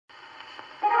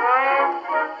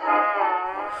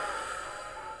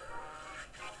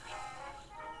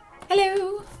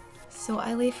So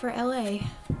I leave for LA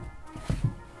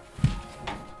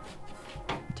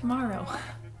tomorrow.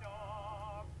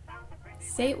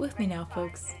 Say it with me now,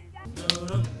 folks.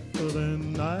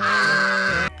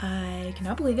 I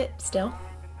cannot believe it still.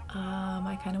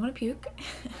 I kind of want to puke.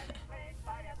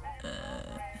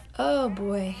 Oh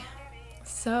boy.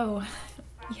 So,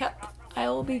 yep, I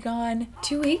will be gone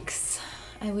 2 weeks.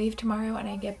 I leave tomorrow and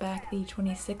I get back the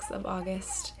 26th of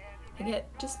August. I get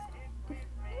just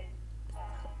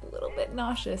a little bit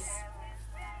nauseous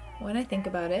when I think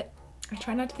about it. I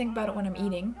try not to think about it when I'm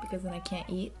eating because then I can't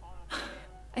eat.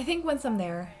 I think once I'm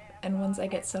there and once I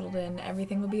get settled in,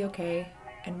 everything will be okay.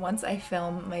 And once I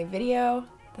film my video,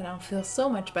 then I'll feel so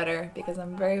much better because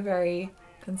I'm very, very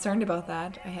concerned about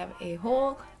that. I have a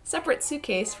whole separate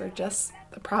suitcase for just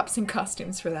the props and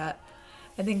costumes for that.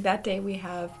 I think that day we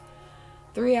have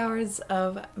 3 hours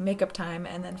of makeup time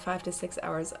and then 5 to 6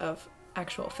 hours of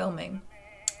actual filming.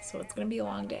 So it's gonna be a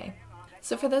long day.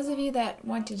 So for those of you that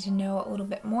wanted to know a little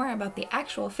bit more about the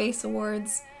actual Face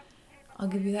Awards, I'll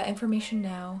give you that information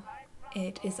now.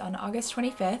 It is on August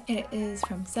 25th. It is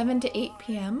from 7 to 8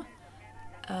 p.m.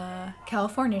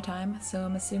 California time. So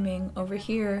I'm assuming over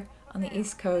here on the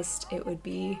East Coast it would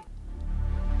be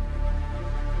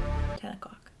 10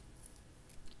 o'clock.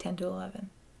 10 to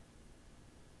 11.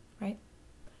 Right?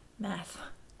 Math.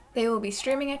 They will be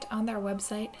streaming it on their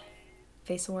website,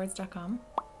 faceawards.com.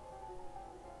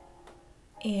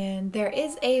 And there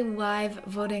is a live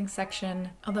voting section,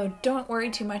 although don't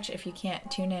worry too much if you can't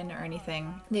tune in or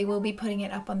anything. They will be putting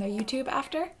it up on their YouTube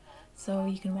after, so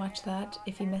you can watch that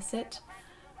if you miss it.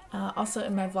 Also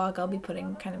in my vlog I'll be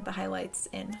putting kind of the highlights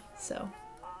in, so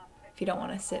if you don't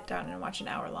want to sit down and watch an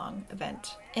hour-long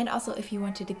event. And also if you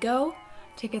wanted to go,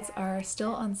 tickets are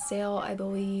still on sale, I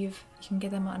believe. You can get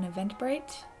them on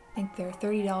Eventbrite. I think they're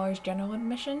 $30 general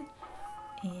admission,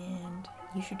 and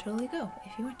you should totally go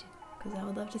if you want to, because I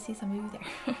would love to see some of you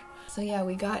there. So yeah,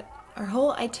 we got our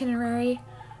whole itinerary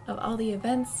of all the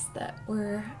events that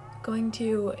we're going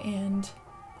to, and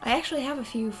I actually have a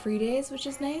few free days, which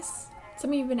is nice. Some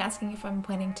of you have been asking if I'm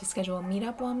planning to schedule a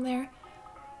meetup while I'm there.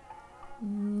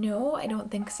 No, I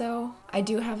don't think so. I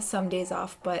do have some days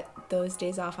off, but those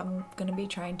days off I'm going to be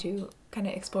trying to kind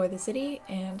of explore the city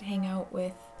and hang out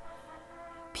with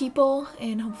people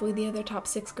and hopefully the other top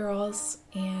 6 girls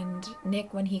and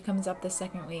Nick when he comes up the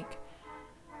second week.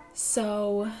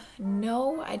 So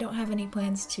no, I don't have any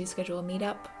plans to schedule a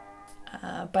meetup,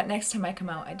 but next time I come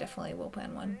out I definitely will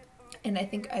plan one. And I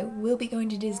think I will be going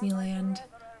to Disneyland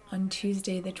on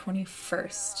Tuesday the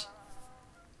 21st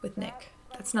with Nick.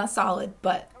 That's not solid,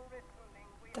 but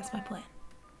that's my plan.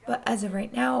 But as of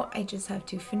right now, I just have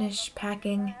to finish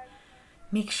packing,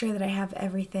 make sure that I have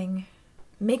everything,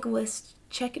 make a list,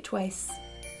 check it twice,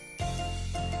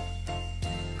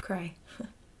 cry,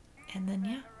 and then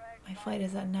yeah, my flight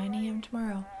is at 9 a.m.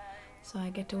 tomorrow, so I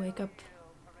get to wake up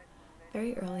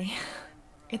very early.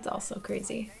 It's all so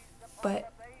crazy,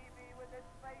 but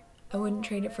I wouldn't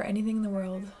trade it for anything in the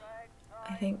world.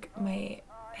 I think my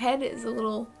head is a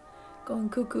little going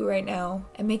cuckoo right now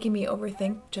and making me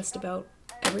overthink just about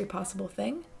every possible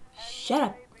thing. Shut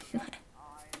up!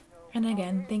 And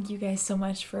again, thank you guys so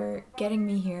much for getting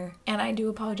me here. And I do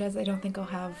apologize, I don't think I'll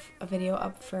have a video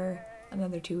up for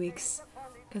another 2 weeks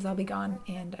because I'll be gone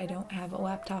and I don't have a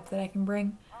laptop that I can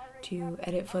bring to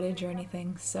edit footage or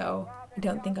anything, so I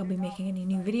don't think I'll be making any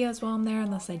new videos while I'm there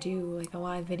unless I do like a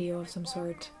live video of some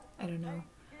sort. I don't know.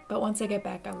 But once I get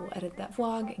back, I will edit that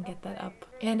vlog and get that up.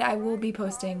 And I will be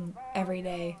posting every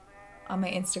day on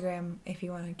my Instagram if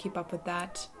you want to keep up with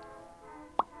that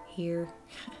here.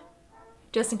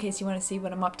 Just in case you want to see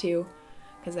what I'm up to,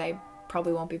 because I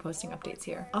probably won't be posting updates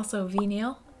here. Also,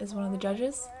 V-Nail is one of the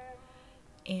judges,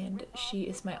 and she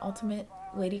is my ultimate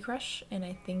lady crush, and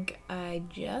I think I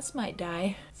just might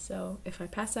die. So if I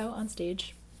pass out on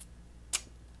stage,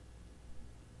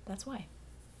 that's why.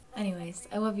 Anyways,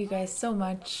 I love you guys so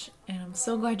much, and I'm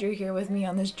so glad you're here with me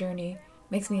on this journey.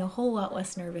 Makes me a whole lot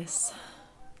less nervous,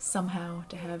 somehow,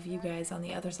 to have you guys on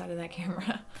the other side of that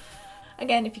camera.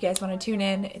 Again, if you guys want to tune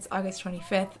in, it's August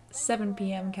 25th, 7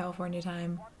 p.m. California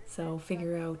time, so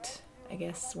figure out, I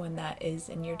guess, when that is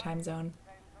in your time zone.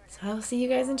 So I'll see you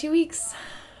guys in 2 weeks.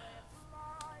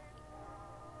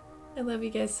 I love you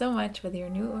guys so much, whether you're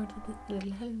new or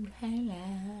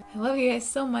I love you guys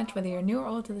so much, whether you're new or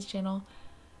old to this channel.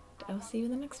 I will see you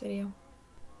in the next video.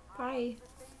 Bye.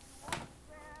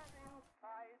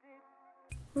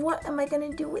 What am I gonna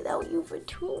do without you for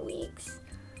 2 weeks?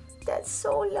 That's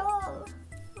so long.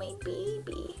 My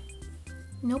baby.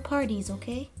 No parties,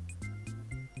 okay?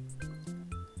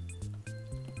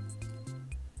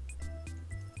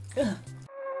 Ugh.